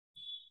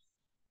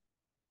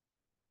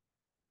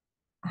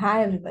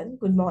Hi everyone,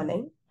 good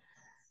morning.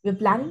 We're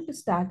planning to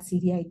start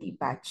CDIT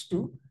Batch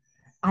 2.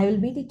 I will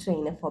be the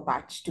trainer for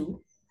Batch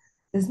 2.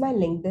 This is my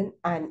LinkedIn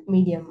and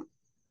Medium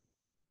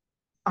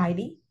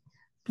ID.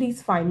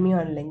 Please find me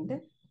on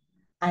LinkedIn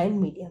and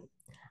Medium.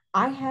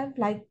 I have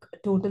like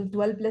total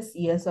 12 plus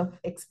years of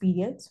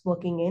experience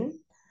working in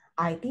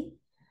IT.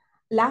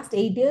 Last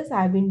 8 years,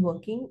 I've been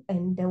working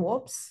in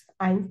DevOps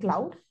and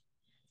cloud.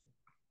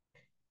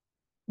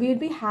 We'll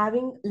be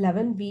having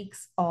 11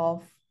 weeks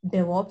of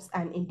DevOps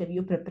and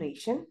interview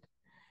preparation.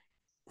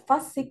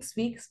 First 6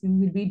 weeks, we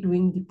will be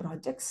doing the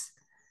projects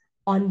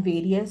on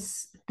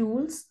various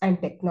tools and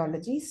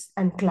technologies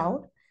and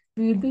cloud.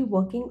 We will be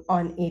working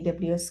on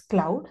AWS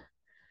cloud.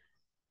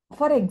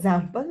 For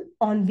example,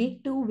 on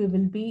week 2, we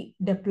will be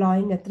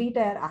deploying a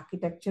three-tier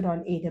architecture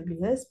on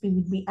AWS. We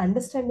will be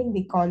understanding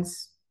the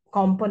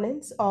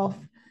components of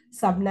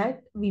subnet,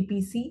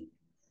 VPC,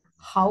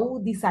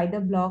 how the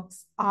CIDR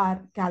blocks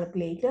are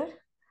calculated,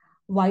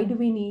 why do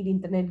we need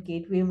internet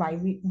gateway,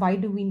 why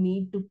do we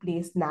need to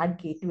place NAT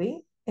gateway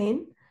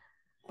in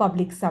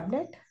public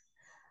subnet.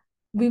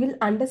 We will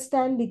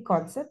understand the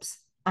concepts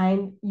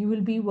and you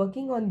will be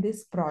working on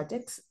these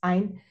projects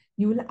and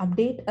you will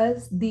update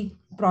us the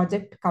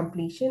project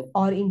completion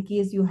or in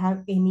case you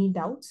have any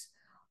doubts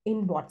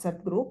in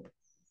WhatsApp group.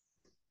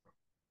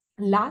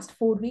 Last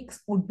 4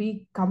 weeks would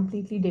be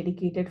completely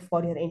dedicated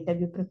for your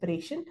interview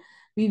preparation.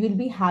 We will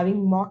be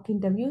having mock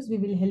interviews. We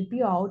will help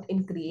you out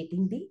in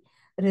creating the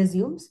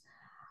resumes.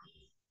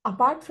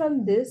 Apart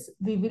from this,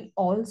 we will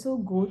also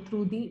go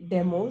through the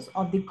demos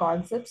of the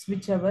concepts,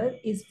 whichever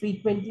is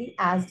frequently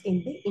asked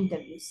in the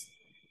interviews.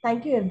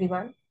 Thank you,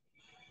 everyone.